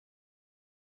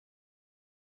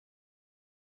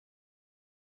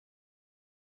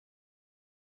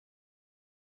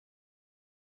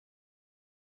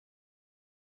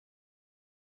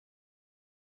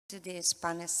to this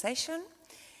panel session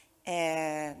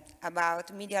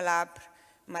about Medialab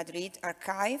Madrid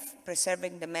Archive,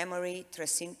 preserving the memory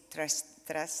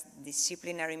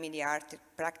transdisciplinary media art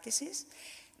practices.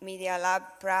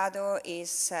 Medialab Prado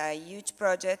is a huge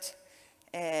project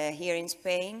here in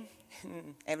Spain.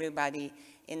 Everybody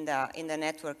in the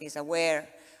network is aware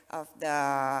of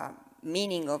the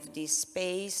meaning of this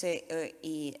space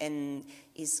and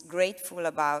is grateful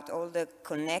about all the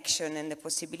connection and the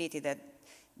possibility that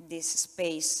this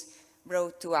space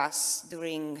brought to us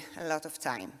during a lot of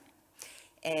time.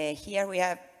 Here we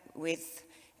have with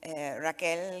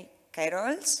Raquel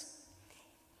Caerols,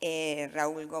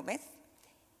 Raúl Gómez,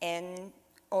 and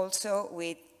also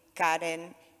with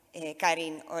Karin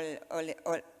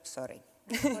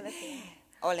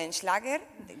Ohlenschläger,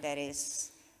 that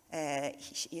is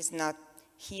is not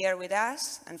here with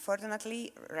us,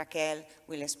 unfortunately. Raquel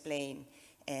will explain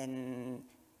and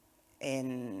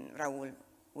Raúl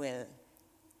will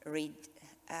read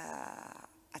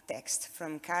a text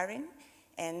from Karin,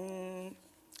 and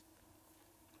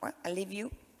well, I'll leave you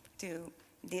to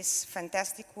this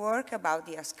fantastic work about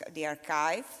the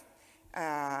archive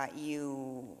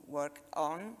you worked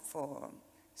on for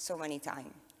so many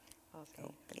time. Okay.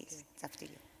 So please, it's up to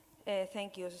you.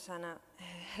 Thank you, Susana.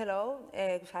 Hello,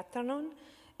 good afternoon.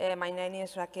 My name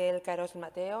is Raquel Caerols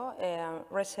Mateo,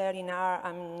 research in art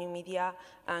and new media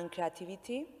and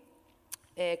creativity.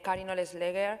 Karin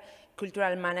Ohlenschläger,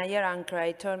 cultural manager and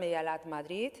creator, Medialab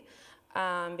Madrid.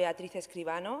 Beatriz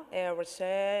Escribano,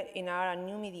 research in art and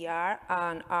new media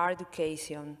and art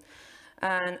education.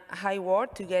 And I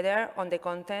work together on the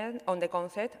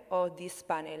concept of this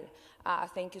panel.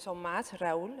 Thank you so much,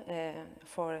 Raúl,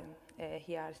 for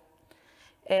here.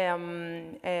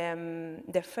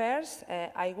 The first,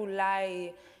 I would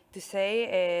like to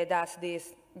say that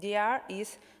this year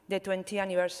is the 20th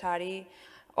anniversary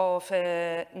of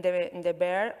the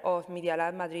birth of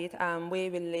Medialab Madrid, and we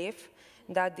believe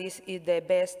that this is the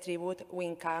best tribute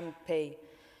we can pay.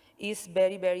 It's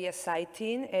very, very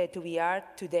exciting to be here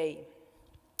today.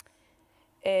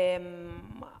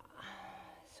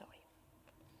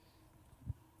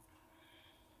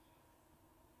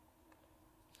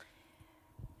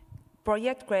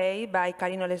 Project created by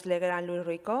Karin Ohlenschläger and Luis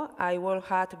Rico. I would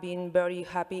have been very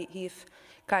happy if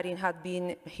Karin had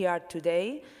been here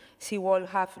today. She would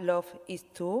have loved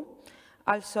it too.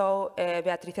 Also,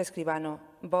 Beatriz Escribano,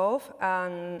 both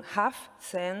have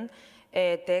sent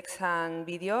text and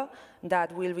video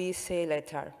that will be seen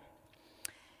later.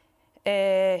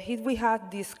 If we have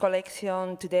this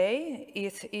collection today,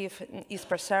 if it's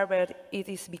preserved, it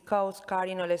is because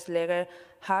Karin Ohlenschläger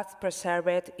has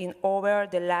preserved in over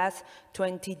the last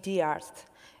 20 years,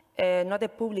 not a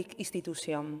public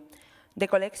institution. The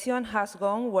collection has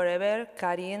gone wherever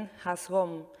Karin has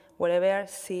gone, wherever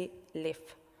she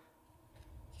lived.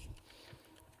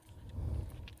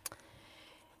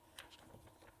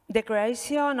 The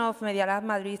creation of Medialab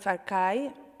Madrid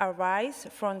Archive arises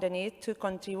from the need to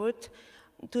contribute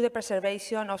to the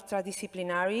preservation of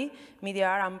transdisciplinary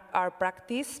media and art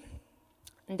practice,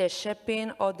 the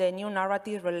shaping of the new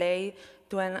narrative related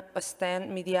to an extant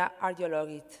media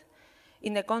ideology.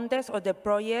 In the context of the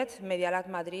project, Medialab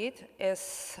Madrid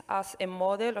is as a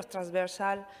model of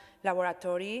transversal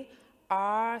laboratory,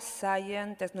 art,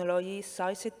 science, technology,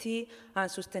 society, and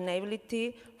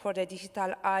sustainability for the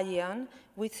digital age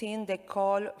within the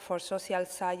call for social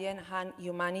science and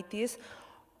humanities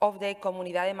of the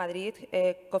Comunidad de Madrid,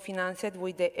 co-financed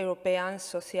with the European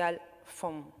Social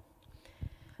Fund.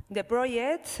 The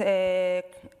project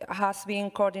has been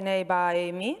coordinated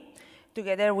by me,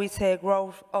 together with a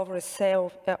group of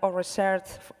research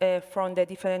from the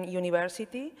different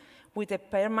universities, with the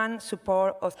permanent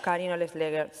support of Karin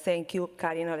Ohlenschläger. Thank you,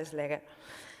 Karin Ohlenschläger.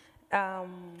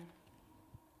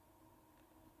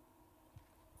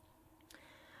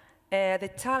 The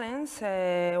challenge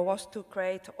was to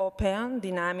create open,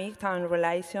 dynamic, and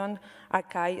relation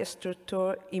archive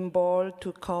structure involved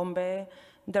to convey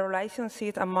the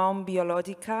relationship among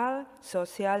biological,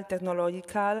 social,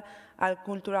 technological, and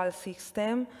cultural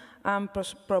systems, and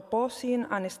proposing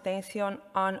an extension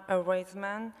and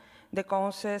arrangement the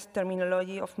concept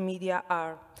terminology of media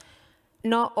art.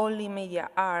 Not only media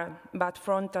art, but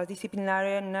from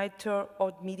transdisciplinary nature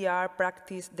of media art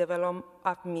practice developed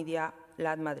at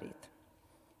Medialab Madrid.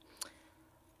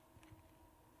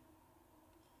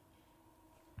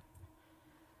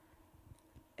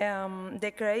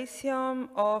 The creation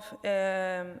of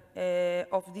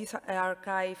this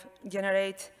archive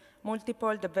generates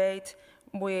multiple debates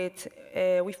with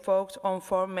focus on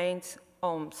four main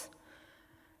aims: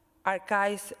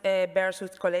 archives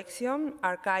versus collection,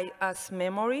 archive as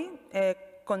memory,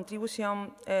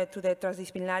 contribution to the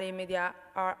transdisciplinary media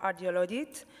art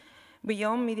archaeologists,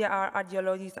 beyond media art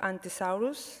archaeologists and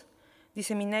thesaurus,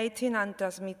 disseminating and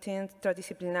transmitting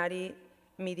transdisciplinary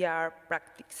media art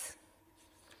practice.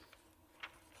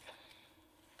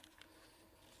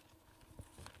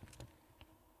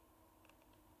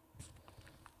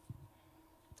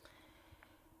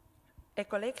 A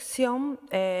collection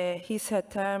is a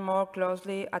term more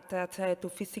closely attached to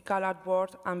physical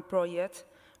artwork and projects,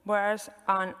 whereas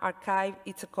an archive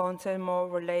is a concept more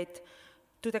related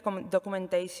to the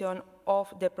documentation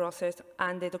of the process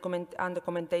and the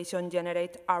documentation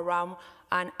generated around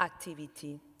an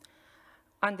activity.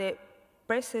 And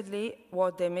precisely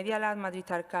what the Medialab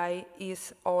Madrid Archive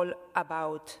is all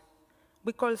about.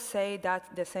 We could say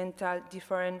that the central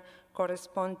difference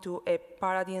corresponds to a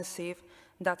paradigm shift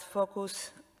that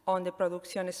focus on the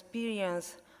production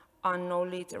experience and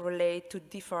knowledge related to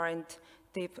different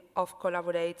types of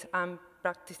collaborative and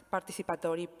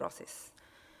participatory process.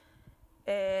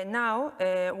 Now,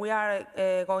 we are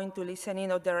going to listen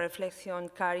in on the reflection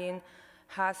Karin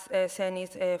has sent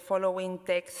its following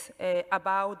text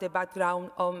about the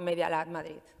background of Medialab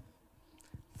Madrid.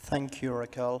 Thank you,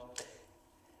 Raquel.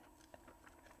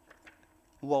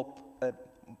 Well,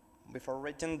 before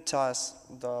reading to us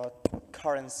the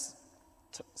current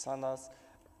standards,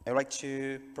 I'd like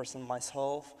to present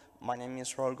myself. My name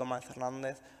is Raúl Gómez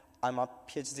Hernández. I'm a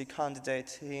PhD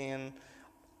candidate in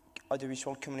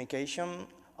audiovisual communication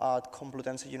at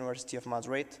Complutense University of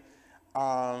Madrid.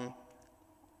 I'm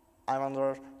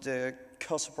under the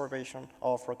co-supervision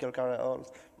of Raquel,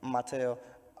 Caerols, Mateo,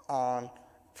 and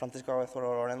Francisco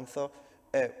Lorenzo,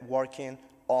 working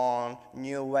on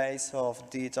new ways of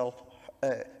digital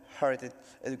heritage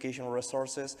educational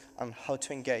resources and how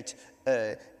to engage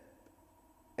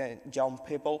young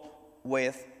people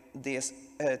with this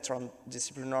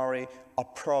transdisciplinary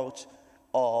approach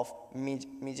of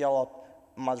Medialab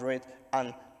Madrid,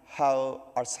 and how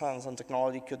our science and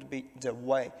technology could be the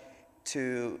way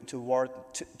to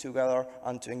work together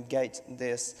and to engage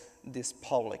this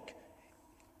public.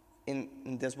 In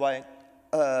this way,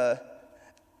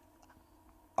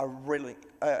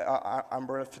 I'm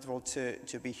very thankful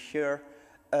to be here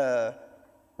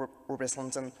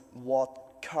representing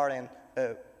what Karin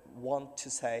wants to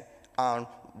say and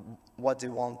what they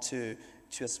want to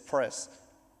express.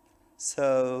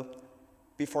 So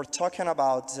before talking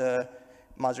about the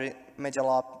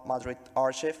Medialab Madrid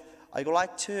Archive, I would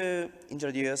like to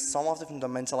introduce some of the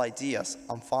fundamental ideas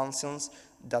and functions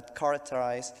that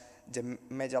characterize the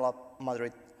Medialab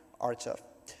Madrid Archive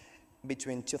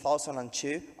between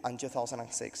 2002 and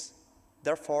 2006.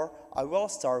 Therefore, I will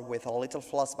start with a little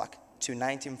flashback to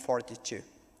 1942.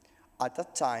 At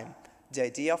that time, the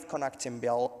idea of connecting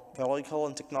biological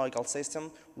and technological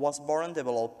systems was born and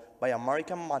developed by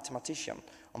American mathematician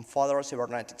and father of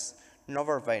cybernetics,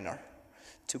 Norbert Wiener,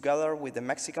 together with the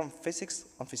Mexican physics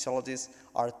and physiologist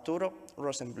Arturo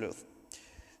Rosenbluth.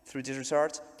 Through this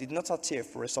research, did not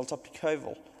achieve results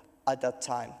applicable at that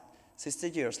time. 60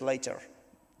 years later,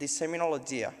 this seminal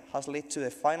idea has led to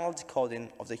the final decoding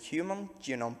of the Human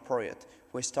Genome Project,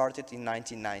 which started in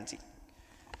 1990.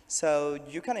 So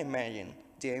you can imagine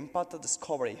the impact the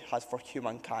discovery had for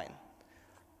humankind.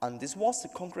 And this was the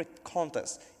concrete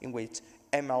context in which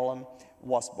MLM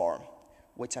was born,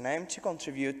 with an aim to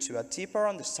contribute to a deeper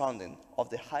understanding of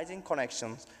the hidden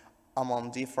connections among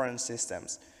different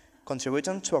systems,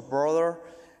 contributing to a broader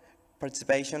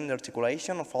participation in the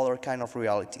articulation of other kinds of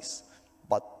realities.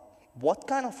 But what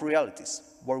kind of realities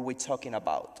were we talking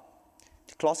about?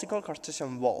 The classical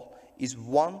Cartesian wall is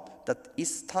one that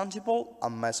is tangible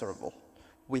and measurable.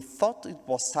 We thought it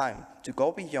was time to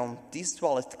go beyond this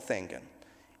dualistic thinking.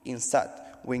 Instead,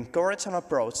 we encourage an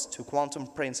approach to quantum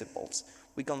principles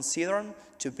we consider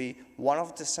to be one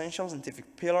of the essential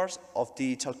scientific pillars of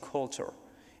digital culture,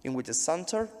 in which the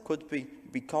center could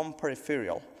become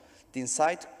peripheral, the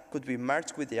inside could be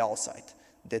merged with the outside,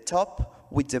 the top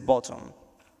with the bottom.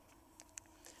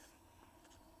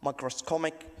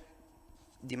 Macroscopic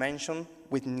dimension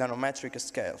with nanometric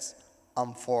scales,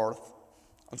 and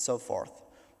so forth,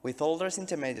 with all their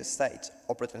intermediate states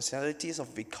or potentialities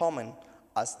of becoming,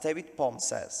 as David Bohm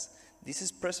says. This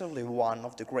is precisely one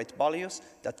of the great values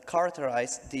that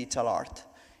characterize digital art,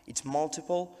 its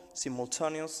multiple,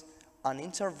 simultaneous, and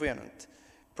intervenient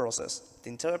process, the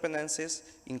interdependencies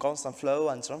in constant flow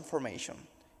and transformation.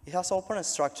 It has open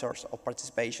structures of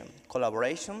participation,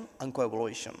 collaboration, and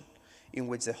coevolution, in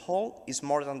which the whole is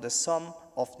more than the sum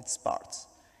of its parts.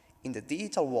 In the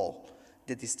digital wall,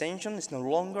 the distinction is no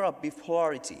longer a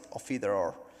bipolarity of either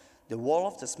or. The wall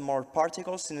of the small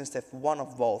particles is instead one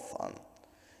of both, and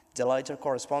the latter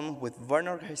correspond with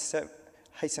Werner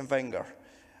Heisenberg,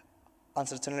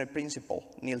 uncertainty principle,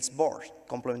 Niels Bohr,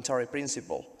 complementary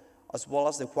principle, as well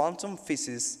as the quantum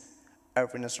physicist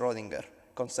Erwin Schrödinger,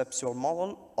 conceptual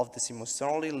model of the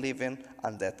simultaneously living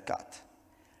and dead cat.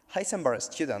 Heisenberg's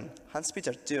student,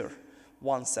 Hans-Peter Dürr,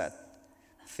 once said,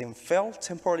 thin-film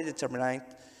temporally determinate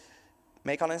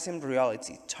mechanism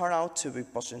reality turn out to be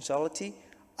potentiality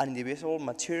and indivisible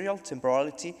material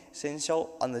temporality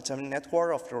essential and determined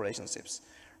network of relationships.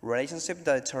 Relationships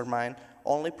that determine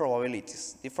only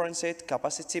probabilities, differentiate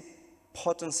capacity,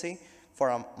 potency for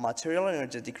a material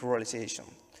energetic realization.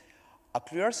 A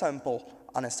clear example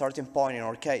and a starting point in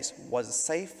our case was the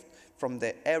safe from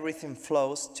the everything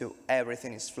flows to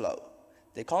everything is flow.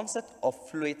 The concept of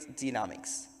fluid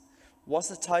dynamics was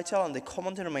the title and the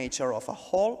common denominator of a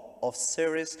whole of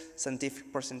series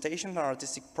scientific presentation and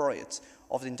artistic projects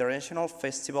of the International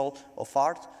Festival of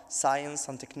Art, Science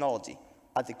and Technology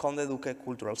at the Conde Duque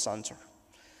Cultural Center.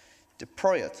 The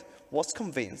project was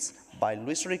convinced by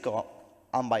Luis Rico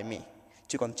and by me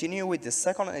to continue with the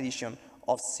second edition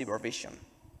of Cybervision.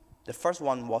 The first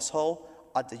one was held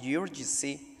at the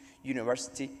URGC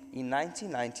University in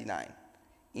 1999.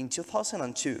 In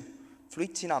 2002,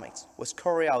 Fluid Dynamics was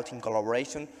carried out in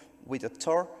collaboration with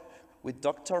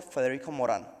Dr. Federico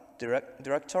Moran,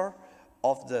 director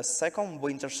of the second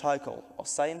winter cycle of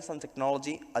Science and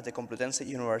Technology at the Complutense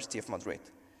University of Madrid.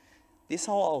 This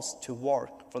allows to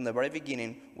work from the very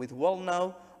beginning with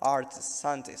well-known artists,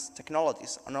 scientists,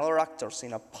 technologists, and other actors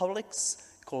in a public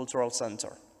cultural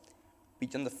center.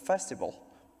 Beyond the festival,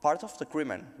 part of the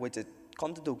agreement with the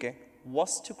Conde Duque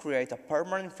was to create a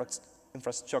permanent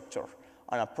infrastructure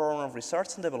and a program of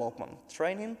research and development,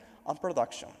 training and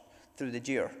production through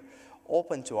the year,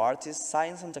 open to artists,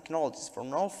 science and technologists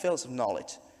from all fields of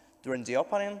knowledge. During the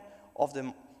opening of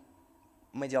the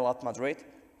Medialab Madrid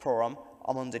program,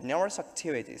 among the numerous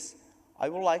activities, I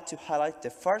would like to highlight the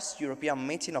first European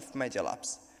meeting of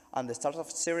Medialabs and the start of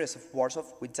a series of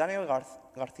workshops with Daniel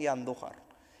García Andújar,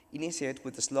 initiated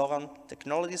with the slogan,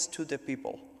 Technologies to the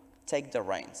People, Take the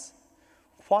Reins.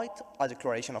 Quite a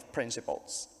declaration of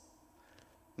principles.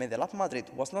 Medialab Madrid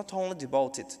was not only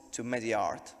devoted to media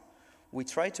art. We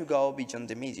tried to go beyond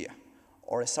the media.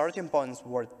 Our starting points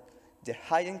were the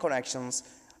hidden connections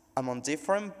among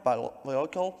different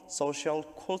biological, social,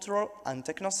 cultural, and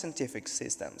techno-scientific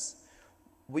systems.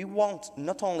 We want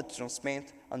not only to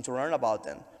transmit and to learn about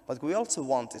them, but we also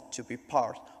wanted to be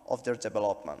part of their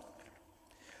development.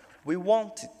 We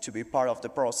wanted to be part of the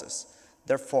process.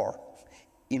 Therefore,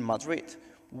 in Madrid,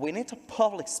 we need a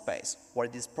public space where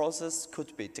this process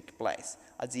could take place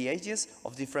at the edges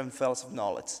of different fields of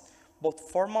knowledge,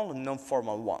 both formal and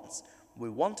non-formal ones. We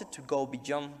wanted to go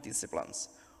beyond disciplines.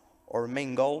 Our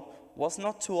main goal was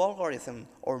not to algorithm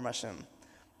or machine,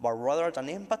 but rather an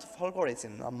impact of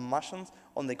algorithm and machines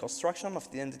on the construction of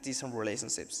identities and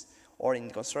relationships, or in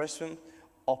the construction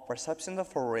of perception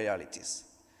of our realities.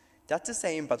 That is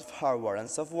the impact of hardware and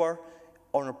software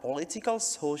on our political,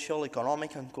 social,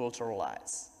 economic, and cultural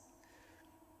lives.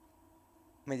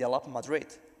 Medialab Madrid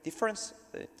differs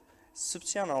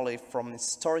substantially from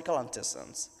historical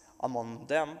antecedents. Among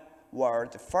them were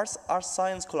the first art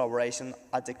science collaboration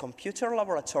at the computer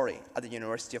laboratory at the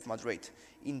University of Madrid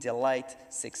in the late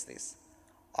 60s.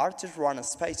 Artist-run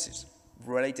spaces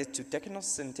related to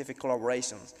techno-scientific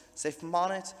collaborations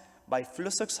self-managed by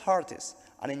Fluxus artists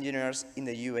and engineers in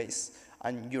the US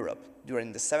and Europe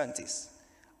during the 70s,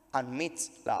 and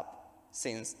Medialab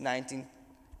since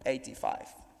 1985.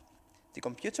 The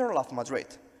Computer Lab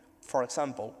Madrid, for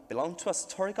example, belonged to a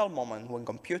historical moment when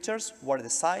computers were the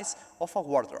size of a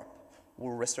wardrobe,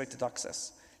 with restricted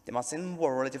access. The machines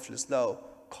were relatively slow,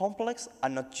 complex,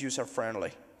 and not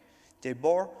user-friendly. They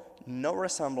bore no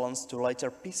resemblance to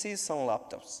later PCs and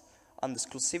laptops, and the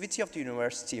exclusivity of the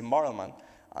university environment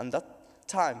at that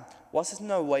time was in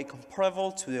no way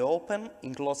comparable to the open,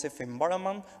 inclusive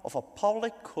environment of a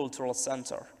public cultural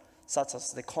center, such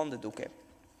as the Conde Duque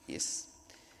is.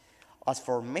 As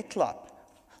for Medialab,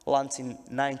 launched in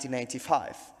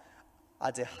 1985,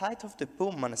 at the height of the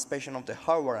boom and expansion of the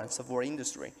hardware and software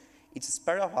industry, its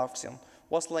sphere of action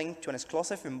was linked to an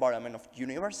exclusive environment of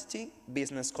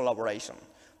university-business collaboration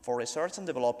for research and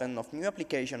development of new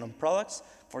applications and products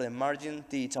for the emerging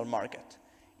digital market.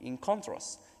 In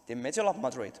contrast, the Medialab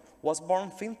Madrid was born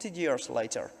 50 years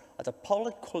later at a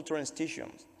public cultural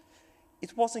institution.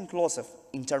 It was inclusive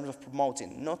in terms of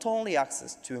promoting not only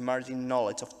access to emerging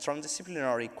knowledge of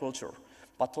transdisciplinary culture,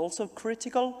 but also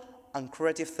critical and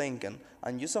creative thinking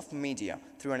and use of media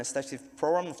through an extensive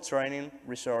program of training,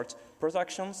 research,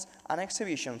 productions, and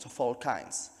exhibitions of all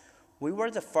kinds. We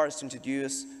were the first to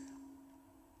introduce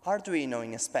Arduino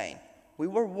in Spain, we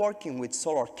were working with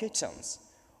solar kitchens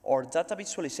or data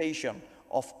visualization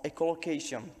of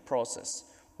echolocation process.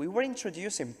 We were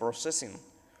introducing processing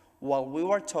while we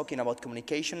were talking about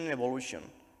communication and evolution,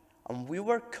 and we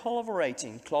were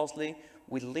collaborating closely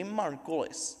with Belmar and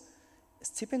Gómez,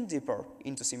 stepping deeper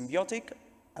into symbiotic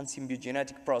and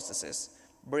symbiogenetic processes,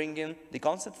 bringing the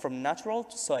concept from natural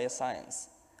to social science,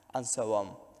 and so on.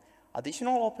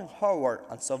 Additional open hardware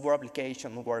and software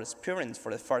applications were experienced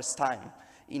for the first time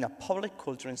in a public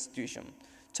cultural institution,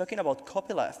 talking about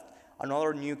copyleft and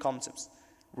other new concepts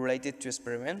related to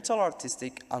experimental,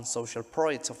 artistic, and social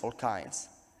projects of all kinds,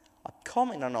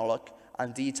 upcoming analog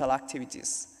and digital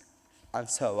activities, and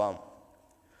so on.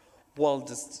 While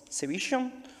the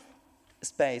exhibition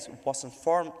space wasn't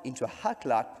formed into a hack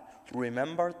lab,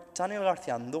 remember Daniel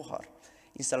García Andújar,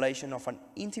 installation of an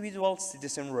individual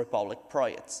citizen republic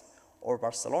project, or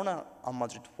Barcelona and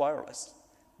Madrid Wireless.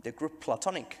 The group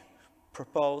Platonic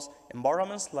proposed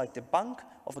environments like the bank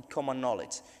of a common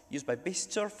knowledge, used by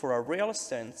visitors for a real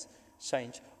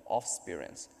exchange of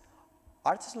experience.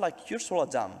 Artists like Ursula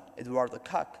Dahm, Eduardo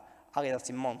Kac, Agueda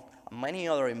Simón, and many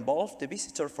others involved the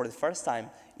visitor for the first time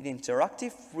in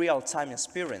interactive real-time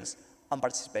experience and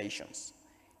participations.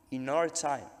 In our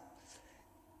time,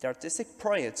 the artistic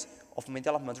projects of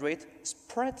Medialab Madrid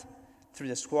spread through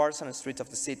the squares and streets of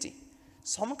the city.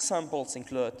 Some examples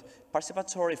include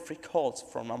participatory free calls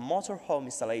from a motorhome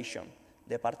installation,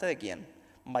 De parte de quién,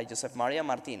 by Josep Maria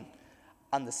Martín,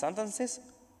 and the sentences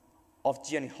of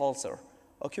Jenny Holzer,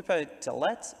 occupied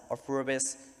toilets or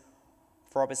rubbish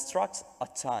for abstracts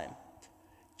at time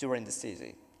during the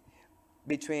city.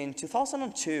 Between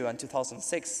 2002 and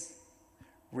 2006,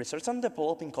 research and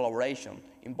development collaboration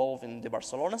involving the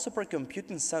Barcelona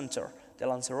Supercomputing Center, the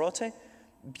Lanzarote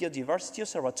Biodiversity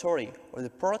Observatory, or the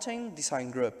Protein Design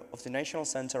Group of the National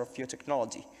Center of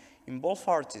Biotechnology involve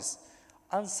artists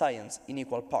and science in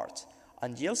equal parts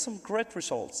and yield some great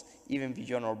results even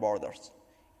beyond our borders.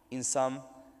 In sum,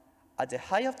 at the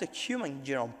height of the Human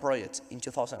Genome Project in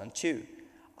 2002,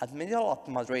 at Medialab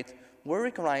Madrid, we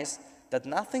recognized that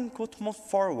nothing could move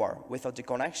forward without the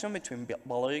connection between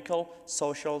biological,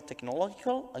 social,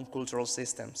 technological, and cultural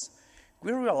systems.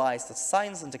 We realized that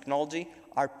science and technology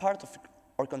are part of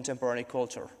our contemporary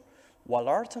culture, while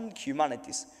art and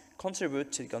humanities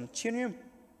contribute to the continuing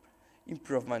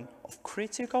improvement of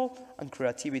critical and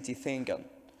creativity thinking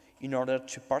in order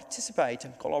to participate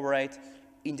and collaborate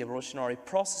in the evolutionary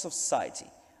process of society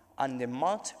and the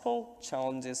multiple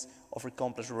challenges of our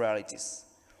complex realities.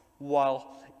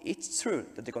 While it's true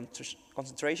that the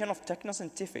concentration of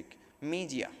techno-scientific,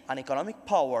 media, and economic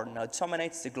power now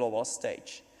dominates the global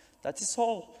stage, that is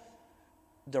all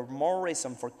the more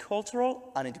reason for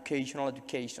cultural and educational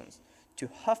educations to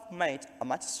have made a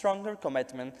much stronger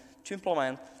commitment to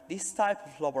implement this type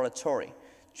of laboratory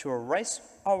to raise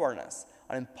awareness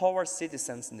and empower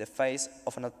citizens in the face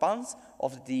of an advance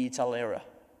of the digital era.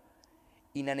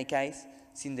 In any case,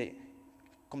 since the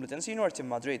Complutense University of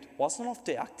Madrid was one of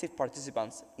the active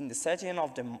participants in the setting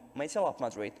of the Medialab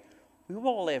Madrid, we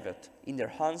will leave it in their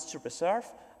hands to preserve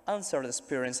and share the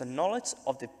experience and knowledge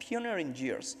of the pioneering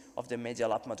years of the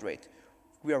Medialab Madrid.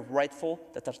 We are grateful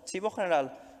that Archivo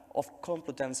General of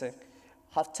Complutense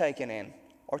have taken in,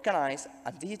 organized,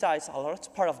 and digitized a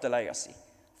large part of the legacy,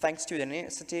 thanks to the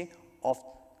initiative of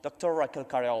Dr. Raquel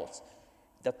Caerols,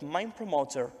 the main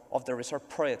promoter of the research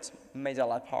project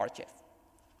Medialab Archive.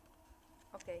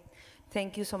 Okay,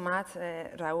 thank you so much,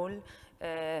 Raúl.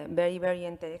 Very, very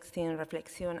interesting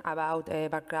reflection about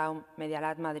background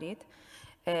Medialab Madrid.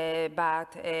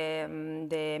 But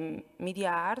the media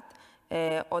art,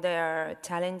 other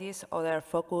challenges, other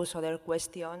focus, other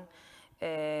question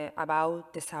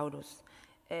about Thesaurus.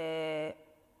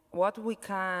 What we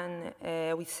can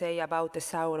we say about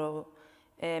Thesaurus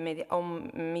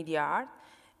on media art?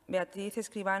 Beatriz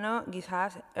Escribano gives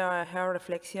us her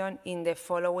reflection in the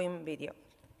following video.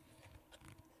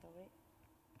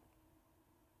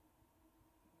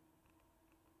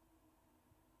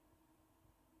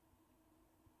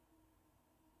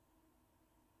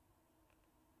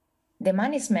 The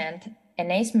management,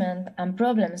 enhancement, and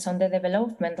problems on the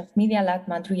development of Medialab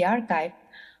Madrid Archive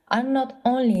are not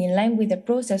only in line with the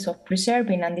process of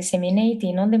preserving and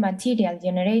disseminating all the material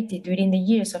generated during the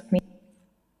years of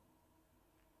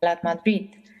Medialab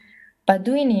Madrid, but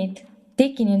doing it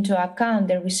taking into account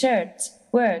the research,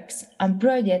 works, and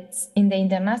projects in the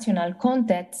international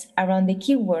context around the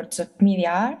keywords of media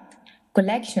art,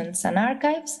 collections and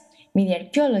archives, media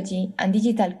archaeology, and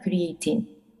digital creating.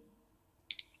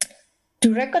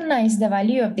 To recognize the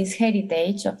value of this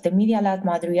heritage of the Medialab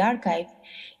Madrid Archive,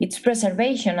 its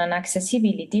preservation and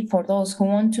accessibility for those who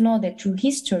want to know the true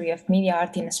history of media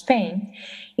art in Spain,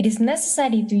 it is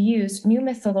necessary to use new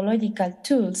methodological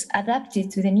tools adapted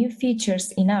to the new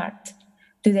features in art,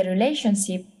 to the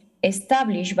relationship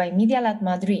established by Medialab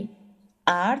Madrid,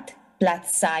 art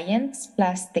plus science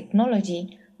plus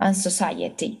technology and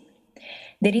society.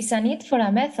 There is a need for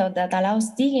a method that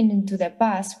allows digging into the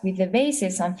past with the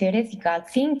basis and theoretical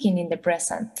thinking in the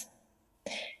present.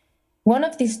 One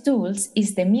of these tools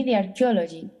is the media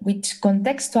archaeology, which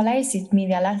contextualizes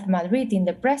Medialab Madrid in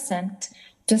the present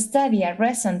to study a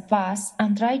recent past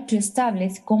and try to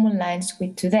establish common lines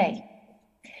with today.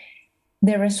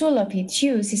 The result of its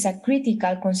use is a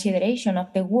critical consideration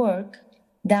of the work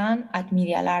done at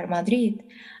Medialab Madrid,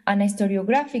 an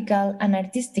historiographical and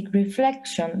artistic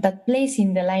reflection that plays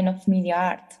in the line of media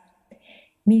art.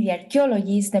 Media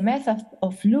archaeology is the method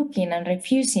of looking and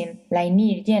refusing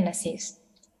linear genesis.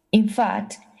 In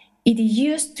fact, it is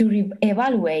used to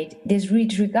evaluate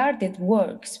disregarded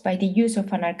works by the use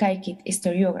of an archaic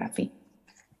historiography.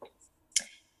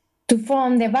 To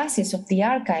form the basis of the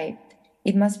archive,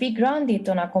 it must be grounded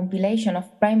on a compilation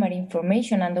of primary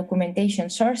information and documentation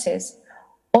sources,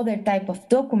 other type of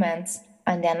documents,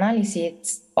 and the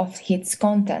analysis of its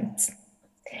contents.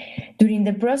 During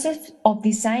the process of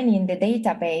designing the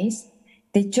database,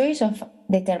 the choice of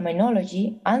the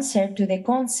terminology answered to the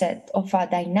concept of a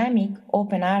dynamic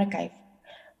open archive,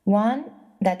 one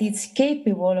that is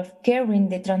capable of carrying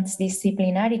the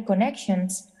transdisciplinary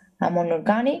connections among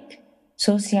organic,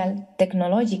 social,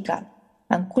 technological,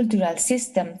 and cultural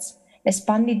systems,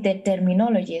 expanding the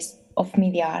terminologies of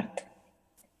media art.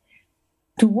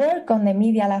 To work on the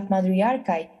Medialab Madrid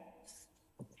Archive,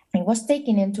 it was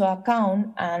taken into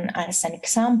account, and as an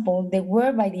example, the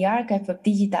work by the Archive of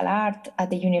Digital Art at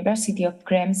the University of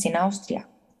Krems in Austria.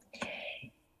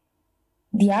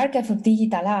 The Archive of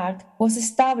Digital Art was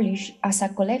established as a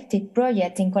collective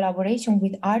project in collaboration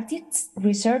with artists,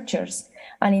 researchers,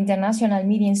 and international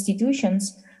media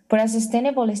institutions for a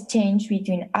sustainable exchange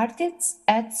between artists,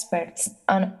 experts,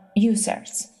 and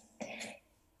users.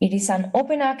 It is an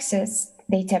open access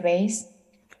database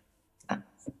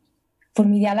for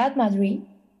Medialab Madrid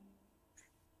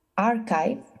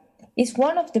Archive is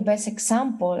one of the best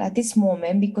examples at this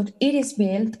moment because it is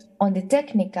built on the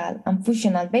technical and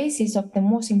functional basis of the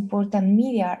most important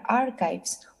media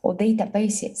archives or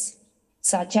databases,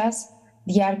 such as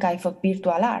the Archive of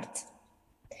Virtual Art.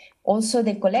 Also,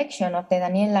 the collection of the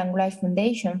Daniel Langlois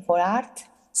Foundation for Art,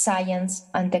 Science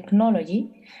and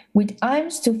Technology, which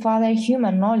aims to further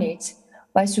human knowledge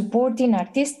by supporting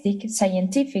artistic,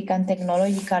 scientific, and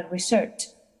technological research.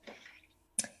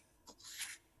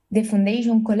 The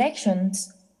Foundation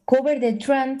collections cover the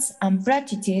trends and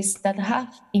practices that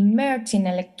have emerged in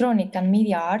electronic and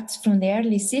media arts from the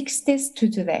early 60s to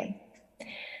today.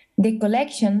 The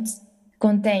collections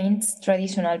contains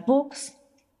traditional books,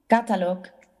 catalog,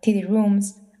 CD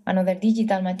rooms, and other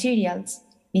digital materials,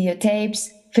 videotapes,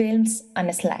 films,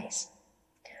 and slides.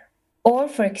 Or,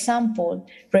 for example,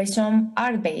 Rhizome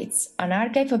Artbaits, an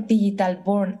archive of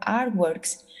digital-born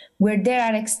artworks, where there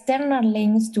are external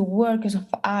links to works of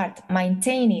art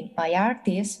maintained by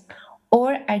artists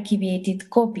or archivated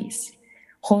copies,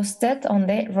 hosted on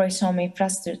the Rhizome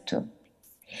infrastructure.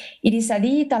 It is a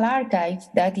digital archive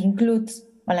that includes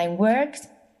online works,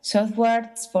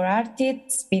 software for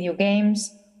artists, video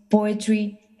games,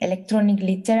 poetry, electronic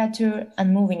literature,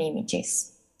 and moving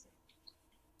images.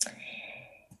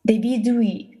 The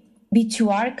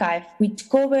V2 archive, which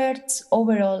covers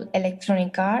overall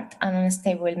electronic art and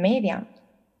unstable media.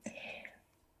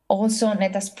 Also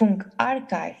Netaspunk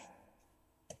archive,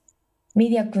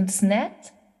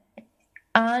 Mediakunstnet,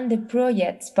 and the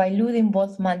projects by Ludwig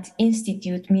Boltzmann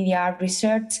Institute Media Art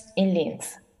Research in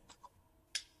Linz.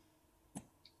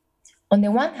 On the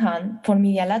one hand, for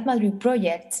Medialab Madrid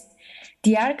projects,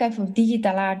 the Archive of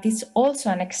Digital Art is also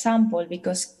an example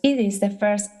because it is the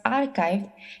first archive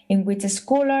in which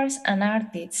scholars and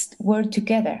artists work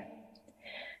together.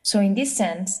 So in this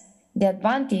sense, the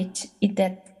advantage is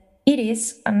that it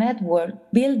is a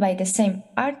network built by the same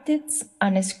artists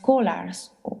and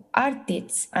scholars, or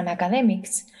artists and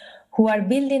academics, who are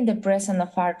building the present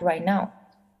of art right now.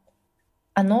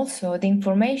 And also, the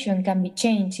information can be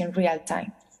changed in real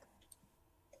time.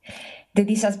 The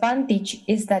disadvantage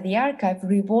is that the archive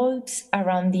revolves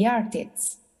around the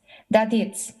artists. That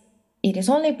is, it is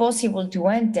only possible to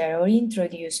enter or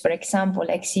introduce, for example,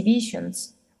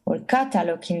 exhibitions or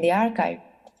catalog in the archive,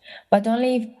 but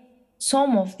only if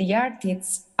some of the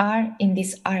artists are in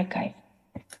this archive.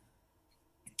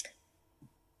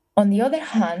 On the other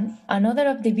hand, another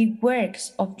of the big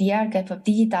works of the Archive of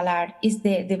Digital Art is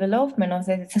the development of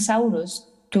the thesaurus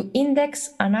to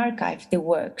index and archive the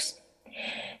works.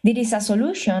 There is a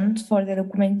solution for the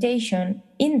documentation,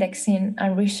 indexing,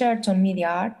 and research on media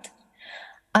art,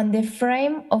 and the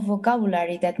frame of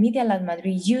vocabulary that Medialab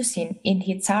Madrid is using in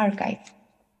its archive.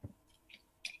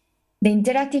 The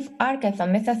interactive archive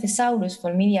and meta thesaurus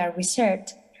for media art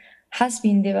research has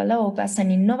been developed as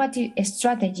an innovative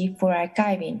strategy for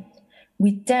archiving,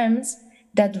 with terms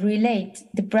that relate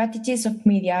the practices of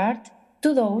media art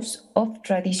to those of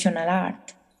traditional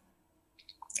art.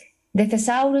 The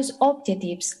thesaurus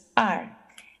objectives are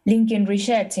linking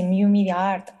research in new media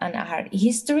art and art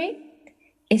history,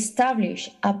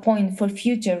 establish a point for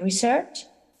future research,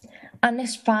 and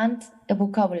expand a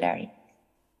vocabulary.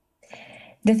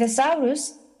 The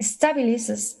thesaurus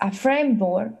establishes a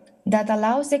framework that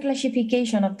allows the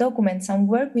classification of documents and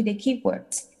work with the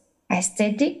keywords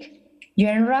aesthetic,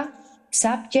 genre,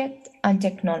 subject, and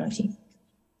technology.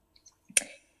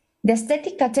 The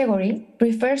aesthetic category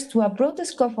refers to a broad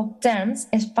scope of terms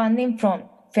spanning from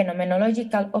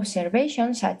phenomenological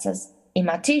observations such as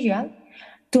immaterial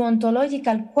to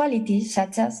ontological qualities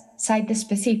such as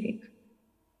site-specific.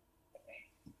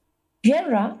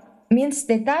 Genre means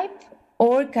the type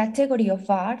or category of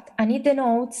art, and it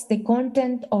denotes the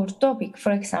content or topic,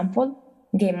 for example,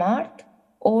 game art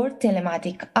or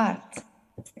telematic art.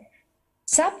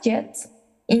 Subjects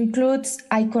includes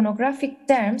iconographic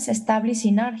terms established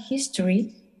in art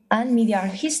history and media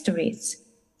art histories.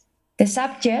 The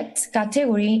subjects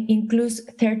category includes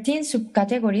 13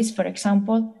 subcategories, for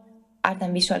example, art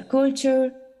and visual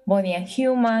culture, body and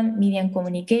human, media and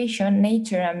communication,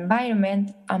 nature and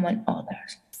environment, among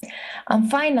others.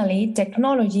 And finally,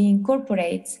 technology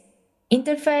incorporates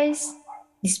interface,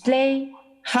 display,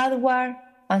 hardware,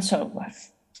 and software.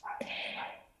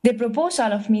 The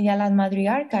proposal of Medialab Madrid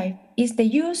Archive is the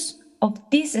use of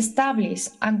this established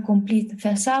and complete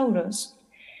thesaurus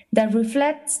that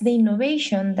reflects the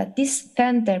innovation that this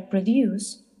center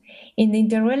produced in the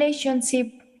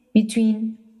interrelationship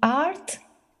between art,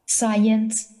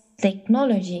 science,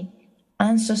 technology,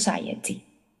 and society.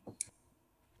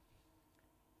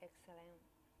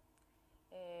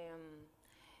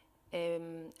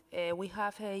 We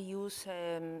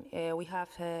have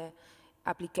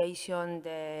application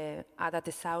the Ada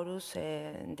thesaurus,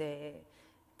 the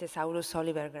thesaurus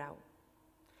Oliver Grau.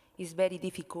 It's very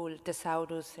difficult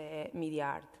thesaurus media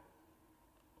art.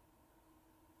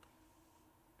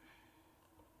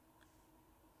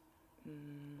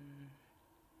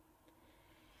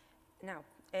 Now,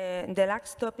 the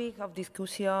last topic of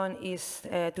discussion is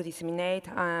to disseminate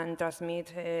and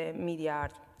transmit media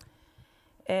art.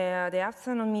 The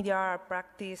action on media art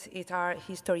practice is our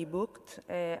history book,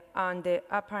 and the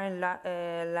apparent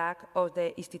lack of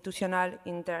the institutional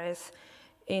interest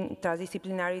in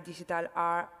transdisciplinary digital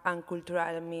art and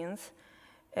cultural means,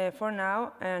 for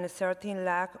now, and a certain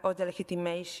lack of the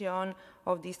legitimation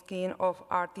of this kind of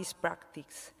artist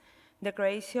practice. The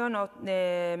creation of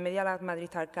the Medialab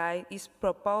Madrid Archive is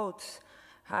proposed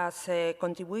as a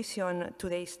contribution to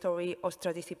the history of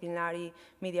transdisciplinary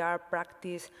media art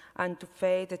practice and to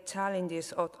face the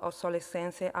challenges of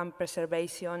obsolescence and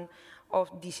preservation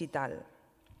of digital.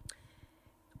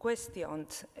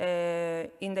 Questions.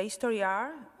 In the history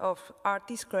art of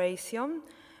artist creation,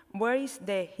 where is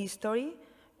the history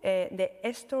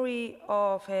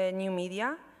of new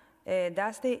media?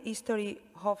 Does the history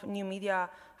of new media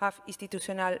have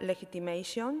institutional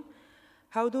legitimation?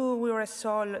 How do we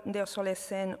resolve the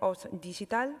obsolescence of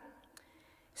digital?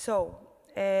 So,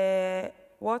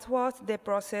 what was the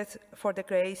process for the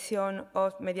creation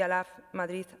of Medialab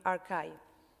Madrid Archive?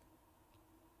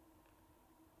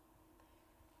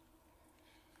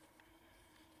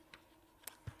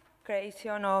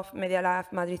 Creation of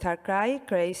Medialab Madrid Archive,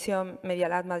 creation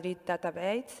Medialab Madrid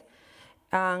database,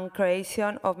 and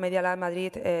creation of Medialab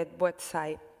Madrid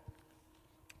website.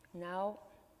 Now,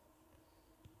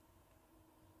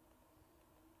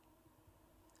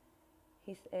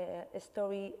 his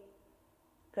story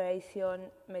creation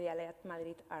Medialab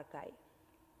Madrid Archive.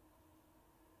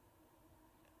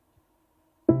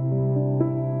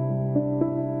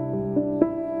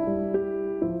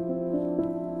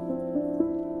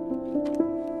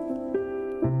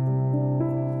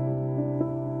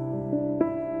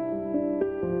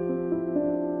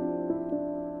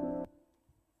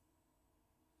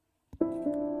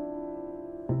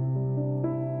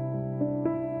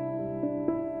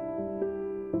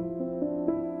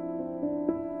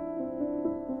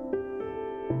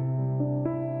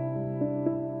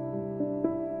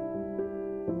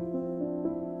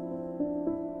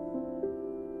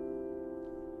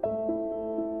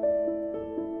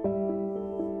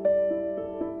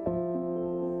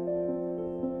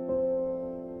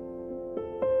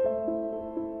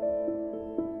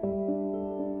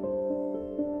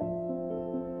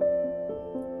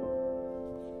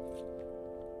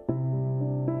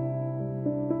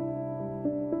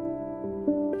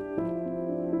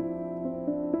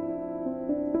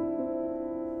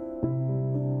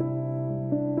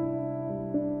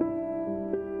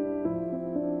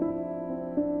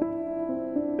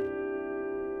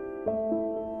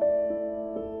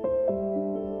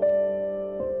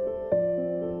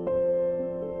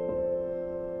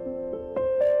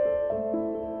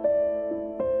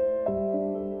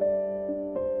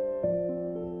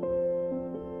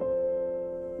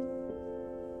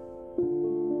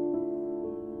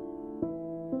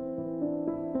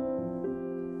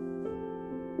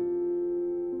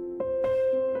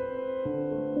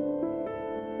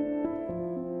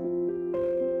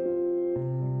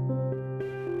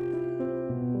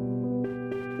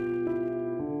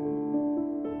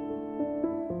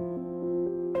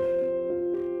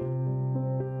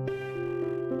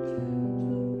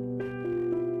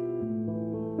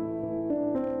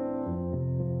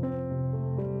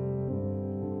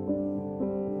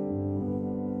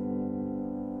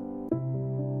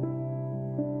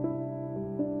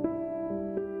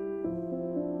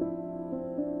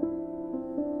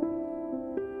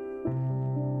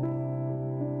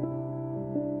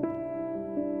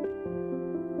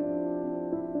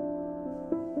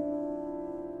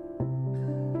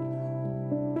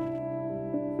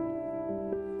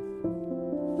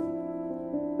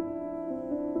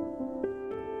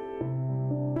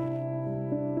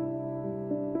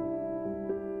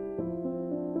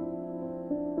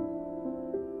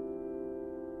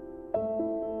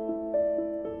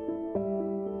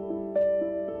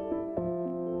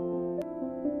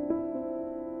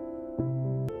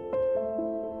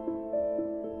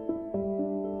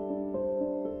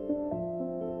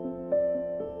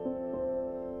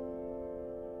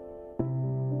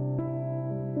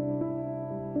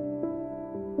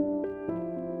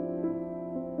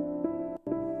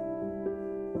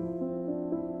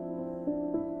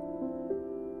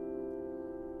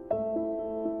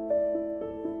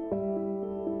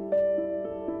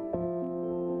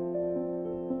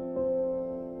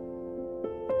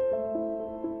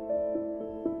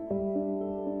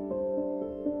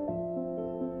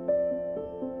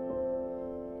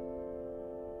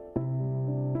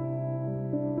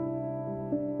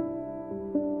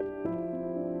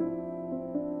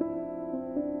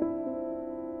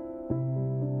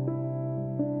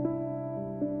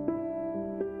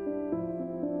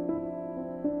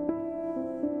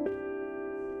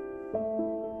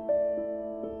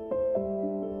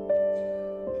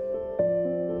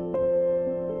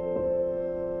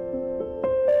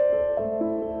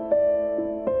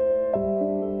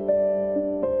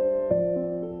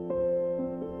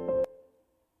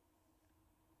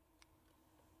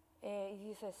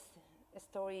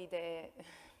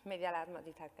 Medialab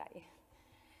Madrid Archive.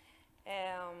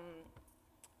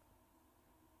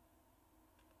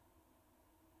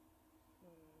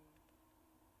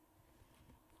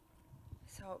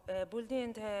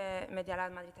 Building the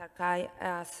Medialab Madrid Archive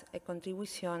as a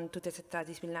contribution to the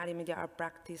transdisciplinary media art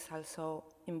practice also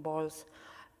involves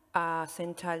a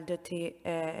central duty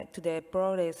to the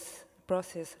process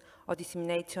of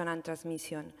dissemination and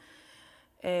transmission,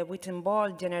 which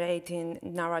involves generating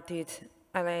narratives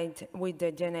aligned with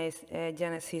the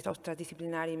genesis of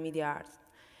transdisciplinary media arts.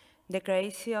 The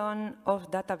creation of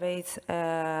database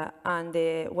and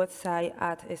the website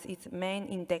as its main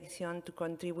intention to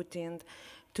contributing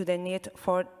to the need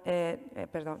for,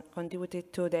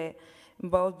 contributed to the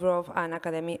both broad and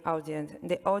academic audience.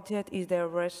 The object is the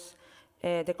rest,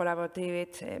 the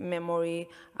collaborative memory,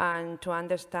 and to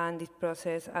understand this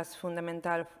process as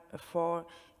fundamental for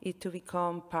it to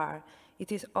become part.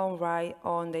 It is all right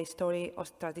on the history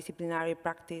of transdisciplinary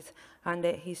practice and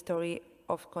the history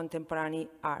of contemporary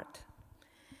art.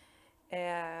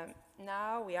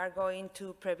 Now we are going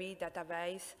to preview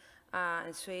database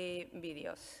and 3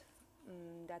 videos.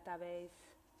 Database,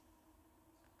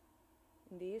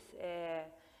 this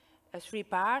 3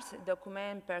 parts: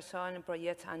 document, person,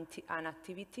 projects, and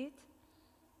activities.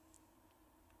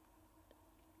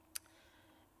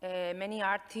 Many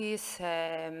artists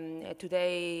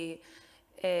today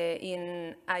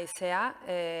in ISEA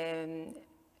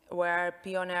were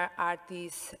pioneer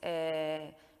artists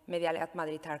Medialab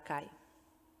Madrid Archive.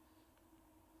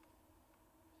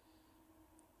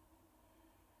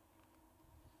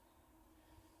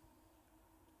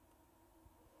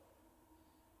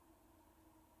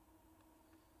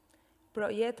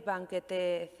 Project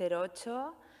Banquete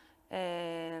 08,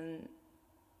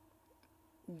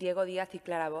 Diego Díaz y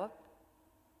Clara Bob.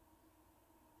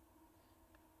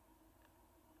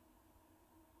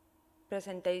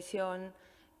 Presentation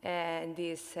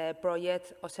this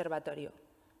project observatorio.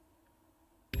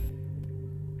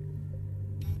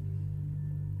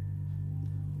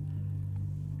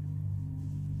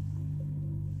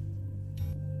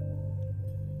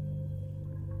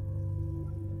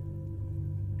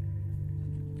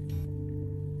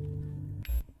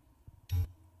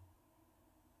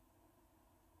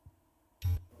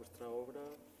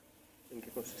 ¿En qué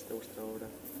consiste vuestra obra?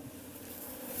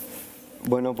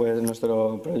 Bueno, pues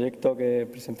nuestro proyecto que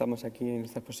presentamos aquí en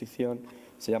esta exposición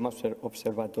se llama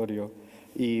Observatorio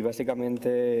y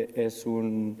básicamente es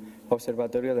un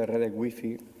observatorio de redes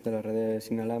Wi-Fi, de las redes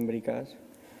inalámbricas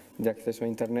de acceso a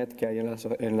Internet que hay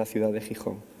en la ciudad de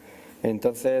Gijón.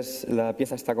 Entonces, la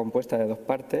pieza está compuesta de 2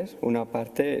 partes. Una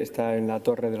parte está en la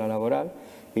torre de la Laboral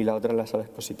y la otra en la sala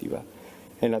expositiva.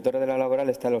 En la torre de la Laboral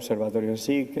está el observatorio en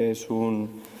sí, que es una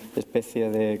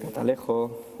especie de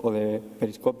catalejo o de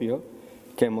periscopio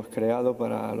que hemos creado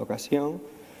para la ocasión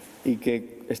y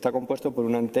que está compuesto por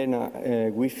una antena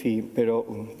Wi-Fi,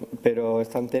 pero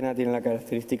esta antena tiene la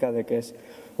característica de que es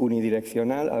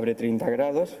unidireccional, abre 30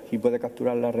 grados y puede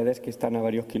capturar las redes que están a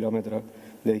varios kilómetros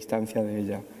de distancia de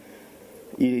ella.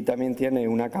 Y también tiene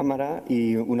una cámara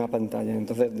y una pantalla,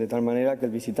 entonces de tal manera que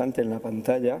el visitante en la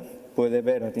pantalla puede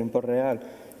ver a tiempo real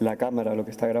la cámara lo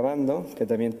que está grabando, que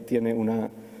también tiene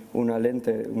una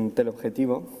lente, un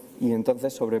teleobjetivo, y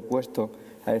entonces superpuesto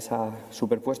a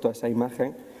esa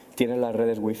imagen tiene las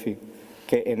redes Wi-Fi,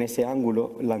 que en ese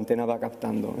ángulo la antena va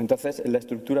captando. Entonces la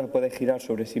estructura puede girar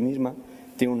sobre sí misma,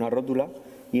 tiene una rótula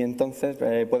y entonces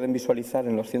pueden visualizar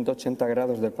en los 180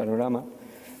 grados del panorama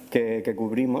que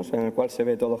cubrimos, en el cual se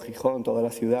ve todo Gijón, toda la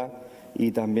ciudad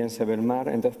y también se ve el mar.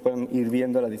 Entonces pueden ir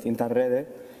viendo las distintas redes,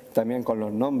 también con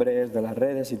los nombres de las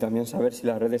redes y también saber si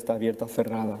la red está abierta o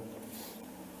cerrada.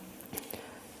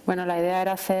 Bueno, la idea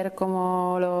era hacer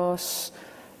como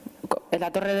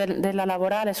la torre de la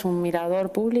Laboral es un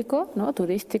mirador público, ¿no?,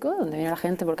 turístico, donde viene la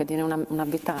gente porque tiene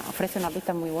ofrece unas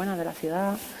vistas muy buenas de la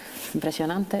ciudad,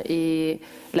 impresionantes, y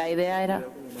la idea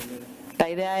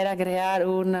era crear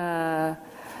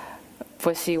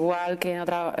pues igual que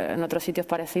en otros sitios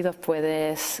parecidos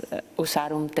puedes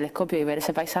usar un telescopio y ver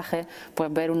ese paisaje,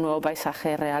 pues ver un nuevo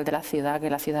paisaje real de la ciudad, que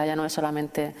la ciudad ya no es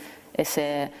solamente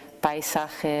ese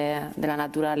paisaje de la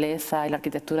naturaleza y la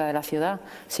arquitectura de la ciudad,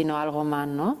 sino algo más,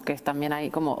 ¿no?, que también hay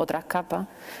como otras capas,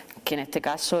 que en este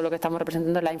caso lo que estamos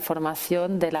representando es la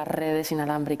información de las redes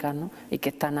inalámbricas, ¿no?, y que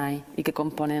están ahí y que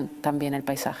componen también el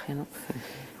paisaje, ¿no?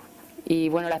 Y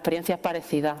bueno, la experiencia es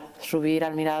parecida, subir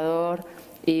al mirador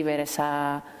y ver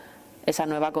esa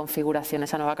nueva configuración,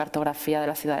 esa nueva cartografía de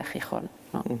la ciudad de Gijón,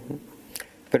 ¿no?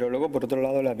 Pero luego, por otro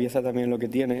lado, la pieza también lo que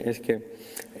tiene es que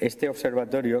este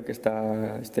observatorio, que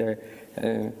está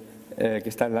que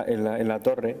está en la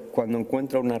torre, cuando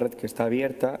encuentra una red que está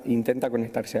abierta, intenta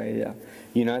conectarse a ella.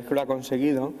 Y una vez que lo ha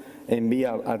conseguido,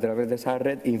 envía a través de esa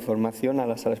red información a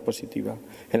la sala expositiva.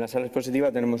 En la sala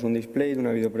expositiva tenemos un display de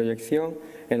una videoproyección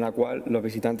en la cual los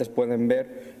visitantes pueden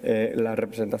ver la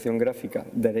representación gráfica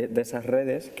de esas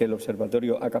redes que el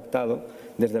observatorio ha captado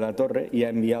desde la torre y ha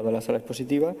enviado a la sala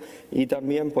expositiva, y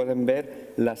también pueden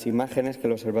ver las imágenes que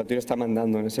el observatorio está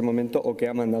mandando en ese momento o que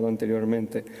ha mandado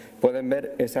anteriormente. Pueden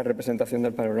ver esa representación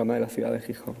del panorama de la ciudad de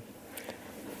Gijón.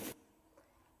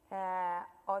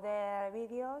 Other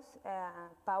videos,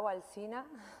 Pau Alsina,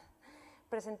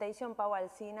 presentation Pau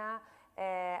Alsina,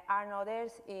 and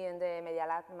others in the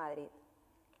Medialab Madrid.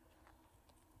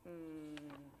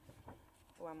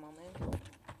 One moment.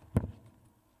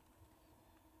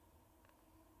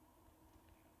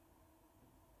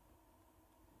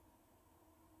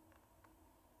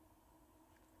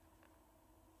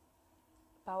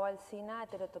 Pau Alsina,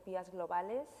 Heterotopías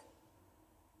globales.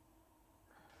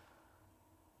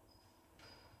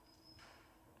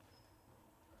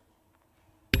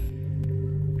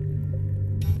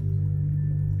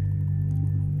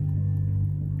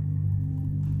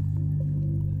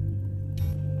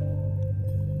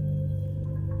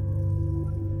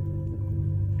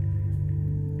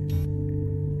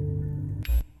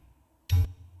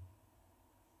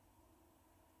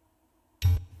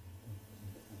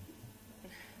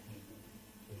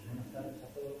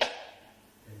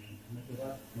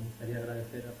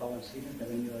 Que ha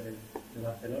venido de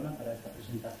Barcelona para esta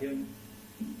presentación,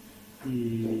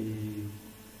 y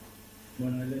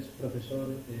bueno, él es profesor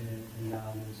en la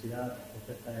Universidad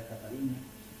de Cataluña,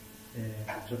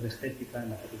 profesor de estética en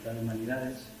la Facultad de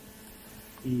Humanidades,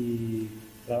 y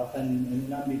trabaja en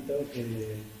un ámbito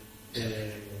que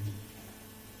es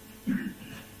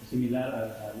similar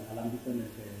al ámbito en el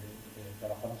que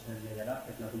trabajamos en el Medialab,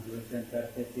 que es la confluencia entre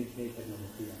arte, ciencia y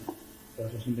tecnología, ¿no?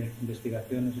 Todas sus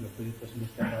investigaciones y los proyectos en los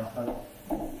que ha trabajado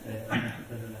han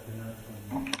sido relacionados con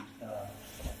esta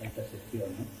intersección,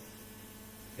 ¿no?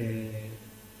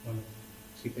 Bueno,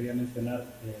 sí quería mencionar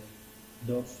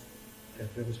dos que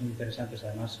creo que son interesantes.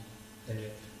 Además,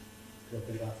 creo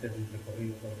que él va a hacer un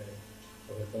recorrido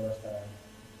sobre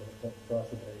toda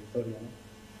su trayectoria, ¿no?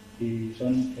 Y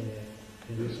son,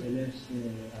 él es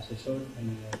asesor en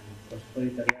el consejo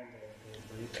editorial del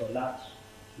proyecto Labs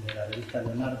de la revista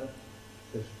Leonardo,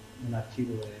 que es un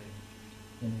archivo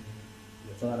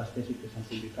de todas las tesis que se han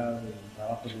publicado, de los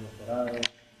trabajos de doctorado y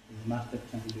de máster que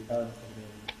se han publicado sobre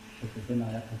este tema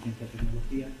de arte, ciencia y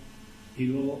tecnología. Y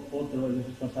luego otro, él es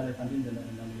responsable también en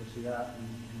la universidad,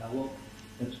 en la UOC,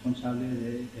 es responsable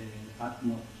de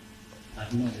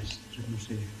Arnodes, no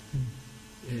sé,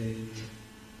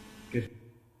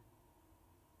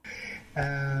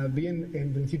 bien,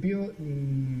 en principio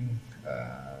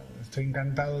estoy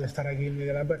encantado de estar aquí en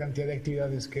Medialab. La cantidad de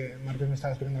actividades que Marcos me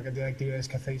estaba explicando, la cantidad de actividades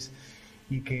que hacéis,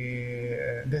 y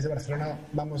que desde Barcelona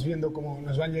vamos viendo cómo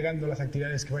nos van llegando las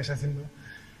actividades que vais haciendo,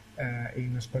 y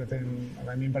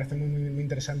a mí me parecen muy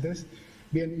interesantes.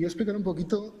 Bien, yo explicaré un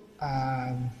poquito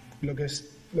lo que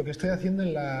estoy haciendo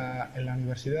en la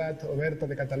Universidad Oberta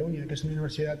de Cataluña, que es una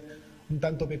universidad un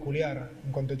tanto peculiar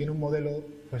en cuanto tiene un modelo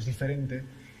pues diferente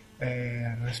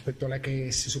respecto a la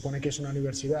que se supone que es una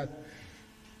universidad.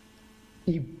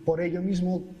 Y por ello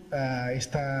mismo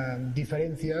esta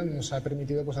diferencia nos ha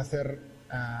permitido pues, hacer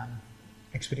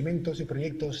experimentos y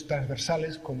proyectos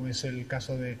transversales, como es el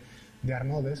caso de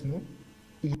Arnodes, ¿no?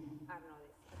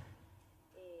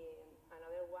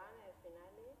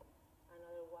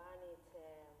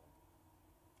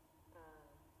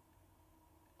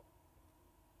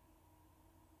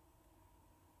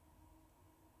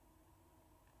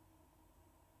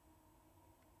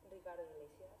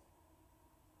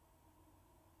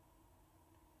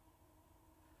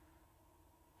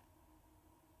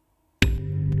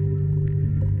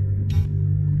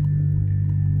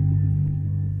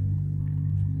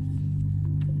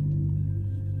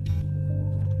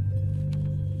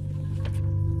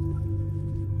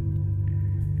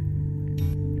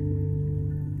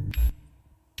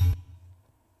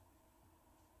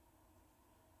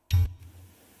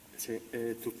 Sí,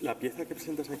 la pieza que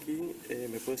presentas aquí,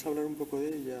 ¿me puedes hablar un poco de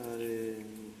ella? De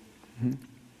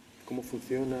cómo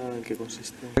funciona, en qué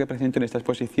consiste. Lo que presento en esta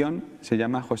exposición se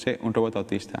llama José, un robot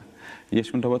autista, y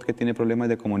es un robot que tiene problemas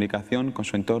de comunicación con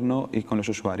su entorno y con los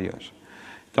usuarios.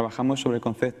 Trabajamos sobre el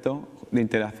concepto de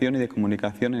interacción y de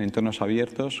comunicación en entornos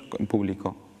abiertos en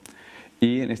público.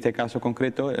 Y en este caso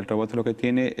concreto, el robot lo que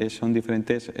tiene son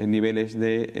diferentes niveles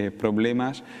de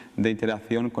problemas de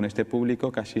interacción con este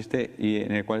público que asiste y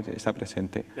en el cual está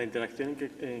presente. ¿La interacción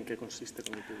en qué consiste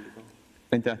con el público?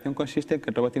 La interacción consiste en que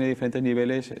el robot tiene diferentes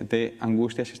niveles de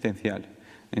angustia existencial.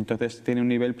 Entonces tiene un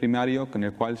nivel primario con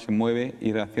el cual se mueve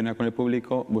y reacciona con el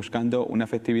público buscando una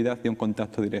afectividad y un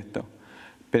contacto directo.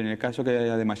 Pero en el caso que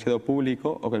haya demasiado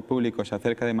público o que el público se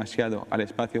acerca demasiado al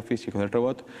espacio físico del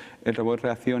robot, el robot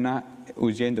reacciona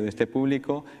huyendo de este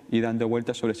público y dando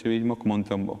vueltas sobre sí mismo como un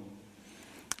trombo.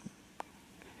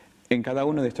 En cada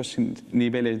uno de estos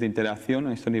niveles de interacción,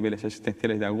 en estos niveles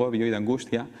existenciales de agobio y de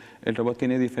angustia, el robot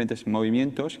tiene diferentes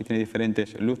movimientos y tiene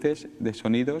diferentes luces, de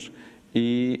sonidos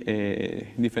y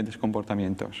diferentes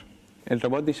comportamientos. El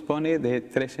robot dispone de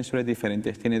 3 sensores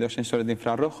diferentes. Tiene 2 sensores de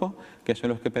infrarrojo, que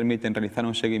son los que permiten realizar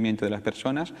un seguimiento de las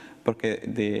personas,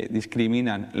 porque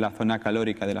discriminan la zona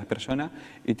calórica de las personas,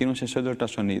 y tiene un sensor de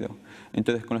ultrasonido.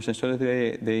 Entonces, con los sensores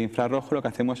de infrarrojo lo que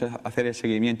hacemos es hacer el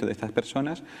seguimiento de estas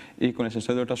personas, y con el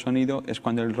sensor de ultrasonido es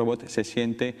cuando el robot se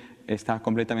siente, está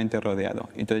completamente rodeado.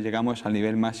 Entonces llegamos al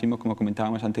nivel máximo, como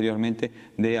comentábamos anteriormente,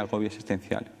 de agobio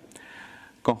existencial.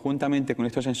 Conjuntamente con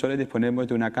estos sensores disponemos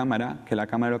de una cámara, que la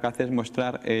cámara lo que hace es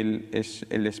mostrar el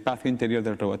espacio interior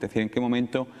del robot, es decir, en qué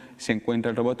momento se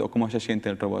encuentra el robot o cómo se siente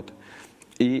el robot.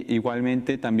 Y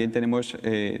igualmente también tenemos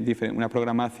una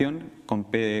programación con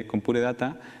Pure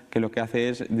Data, que lo que hace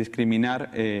es discriminar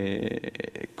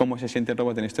cómo se siente el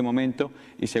robot en este momento,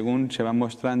 y según se va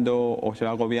mostrando o se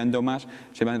va agobiando más,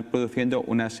 se van produciendo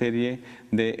una serie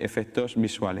de efectos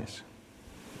visuales.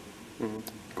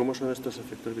 ¿Cómo son estos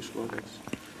efectos visuales?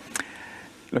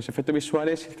 Los efectos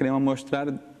visuales queremos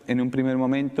mostrar en un primer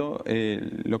momento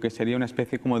lo que sería una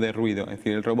especie como de ruido. Es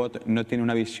decir, el robot no tiene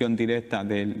una visión directa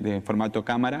de formato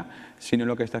cámara, sino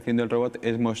lo que está haciendo el robot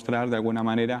es mostrar de alguna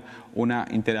manera una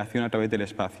interacción a través del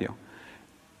espacio.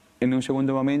 En un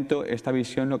segundo momento, esta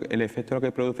visión, el efecto lo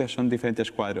que produce son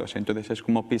diferentes cuadros. Entonces es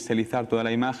como pixelizar toda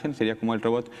la imagen, sería como el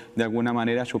robot, de alguna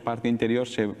manera, su parte interior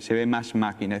se ve más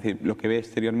máquina, es decir, lo que ve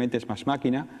exteriormente es más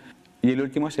máquina. Y el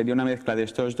último sería una mezcla de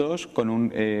estos dos con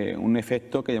un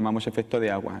efecto que llamamos efecto de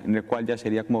agua, en el cual ya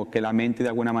sería como que la mente de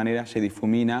alguna manera se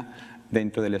difumina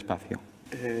dentro del espacio.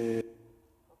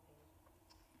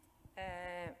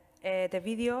 The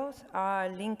videos are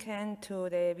linked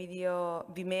to the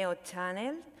Vimeo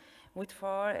channel, which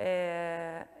for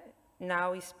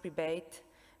now is private,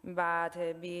 but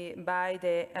by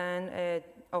the end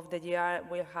of the year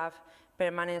we'll have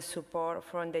permanent support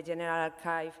from the General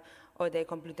Archive of the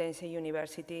Complutense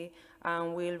University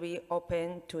and will be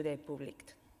open to the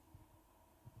public.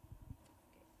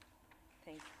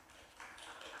 Thank you.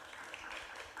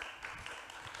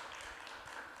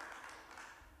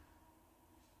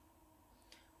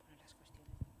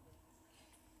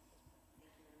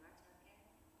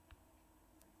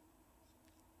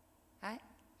 Hi.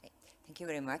 Thank you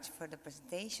very much for the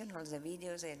presentation, all the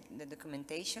videos and the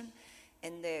documentation,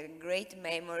 and the great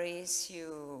memories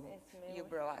you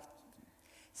brought.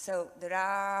 So there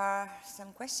are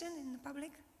some questions in the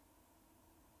public?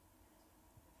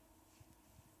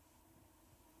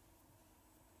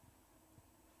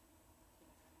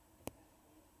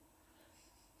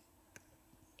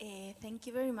 Thank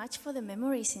you very much for the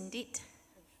memories indeed.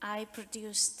 I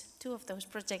produced 2 of those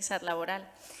projects at Laboral,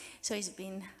 so it's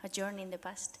been a journey in the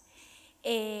past.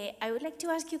 I would like to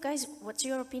ask you guys, what's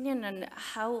your opinion on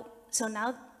how, so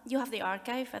now you have the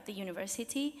archive at the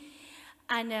university,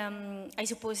 and I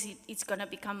suppose it's going to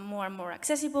become more and more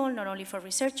accessible, not only for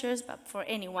researchers, but for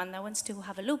anyone that wants to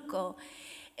have a look or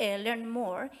learn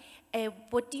more.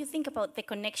 What do you think about the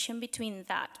connection between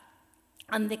that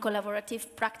and the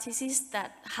collaborative practices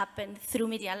that happen through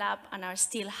Medialab and are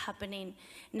still happening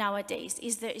nowadays?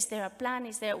 Is there a plan?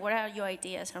 What are your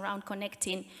ideas around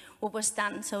connecting what was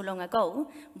done so long ago,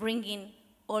 bringing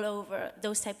all over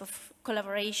those type of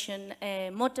collaboration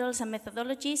models and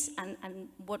methodologies, and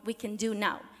what we can do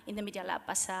now in the Medialab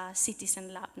as a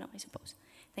citizen lab, no, I suppose.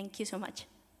 Thank you so much.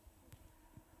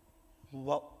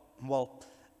 Well,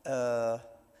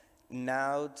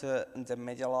 now the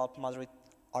Medialab Madrid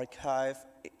Archive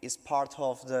is part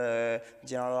of the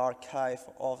General Archive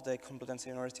of the Complutense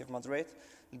University of Madrid,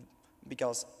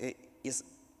 because it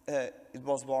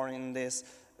was born in this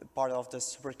part of the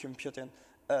supercomputing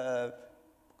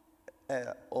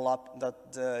lab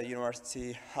that the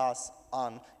university has,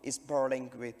 and is burning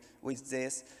with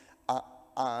this.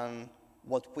 And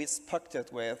what we expected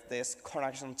with this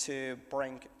connection to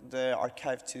bring the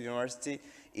archive to the university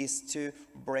is to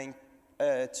bring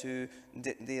to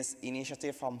this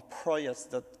initiative and projects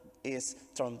that is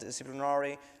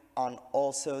transdisciplinary, and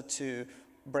also to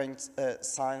bring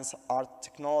science, art,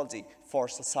 technology for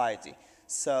society.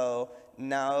 So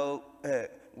now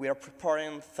we are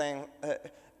preparing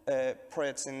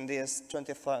projects in this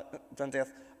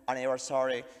 20th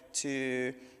anniversary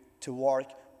to work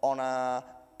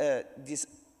this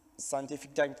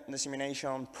scientific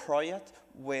dissemination project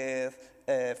with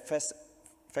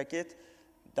FECIT,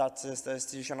 that is the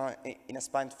institution in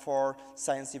Spain for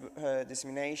science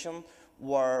dissemination,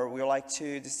 where we like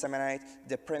to disseminate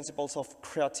the principles of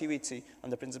creativity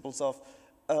and the principles of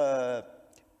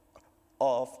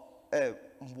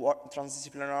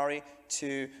transdisciplinary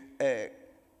to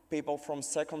people from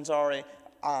secondary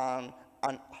and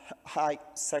high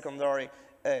secondary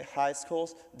high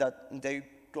schools, that they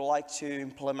like to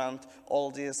implement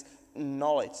all this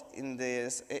knowledge in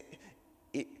this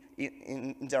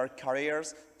in their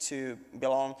careers to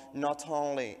belong not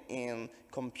only in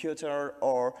computer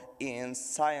or in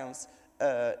science.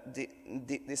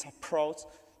 This approach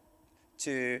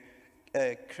to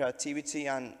creativity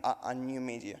and new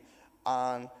media,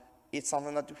 and it's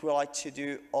something that we like to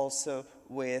do also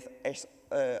with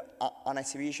an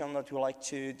exhibition that we like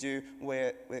to do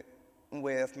with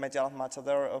Medialab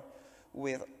Madrid,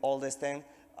 with all these things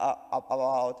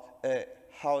about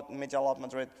how Medialab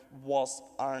Madrid was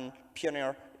a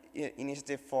pioneer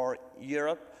initiative for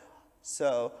Europe.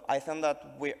 So I think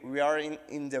that we are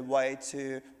in the way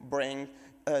to bring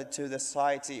to the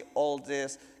society all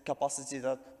this capacity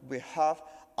that we have,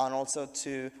 and also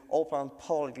to open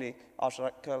publicly, as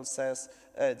Raquel says,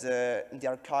 the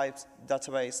archives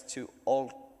database to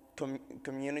all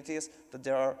communities that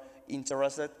they are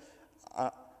interested.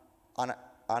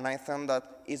 And I think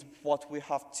that is what we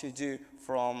have to do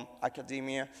from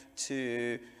academia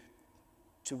to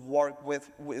work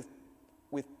with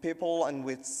people and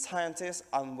with scientists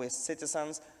and with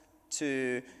citizens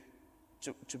to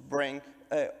bring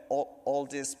all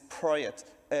these projects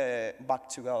back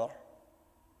together.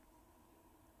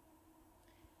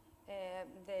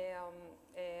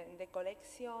 The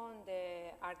collection,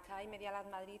 the archive Medialab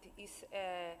Madrid is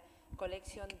a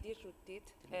collection disrupted.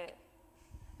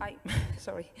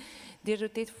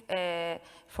 Disrupted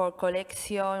for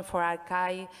collection, for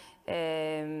archive,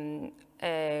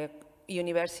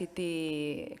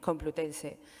 University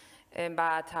Complutense.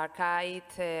 But archive,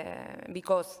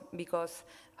 because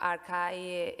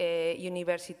archive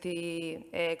University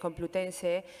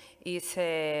Complutense is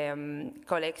a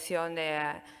collection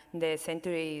the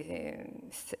century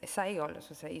cycle,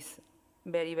 so it's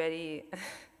very, very,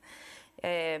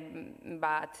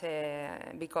 but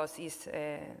because it's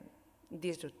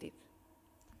disruptive.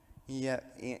 Yeah,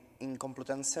 in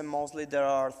Complutense mostly there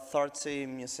are 30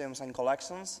 museums and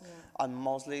collections, yeah. And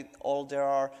mostly all there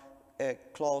are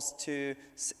close to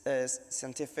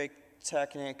scientific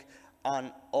technique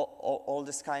and all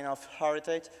this kind of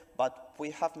heritage, but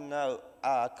we have no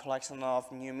collection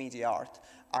of new media art.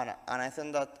 And I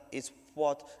think that is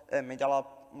what Medialab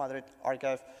Madrid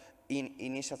Archive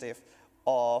initiative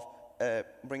of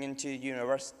bringing to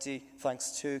university,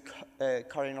 thanks to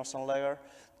Karin Ohlenschläger,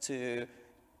 to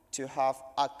have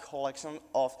a collection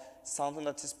of something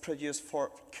that is produced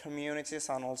for communities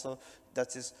and also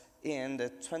that is in the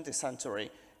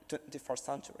 21st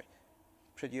century,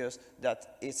 produced,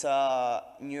 that it's a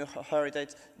new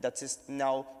heritage that is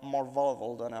now more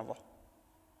valuable than ever.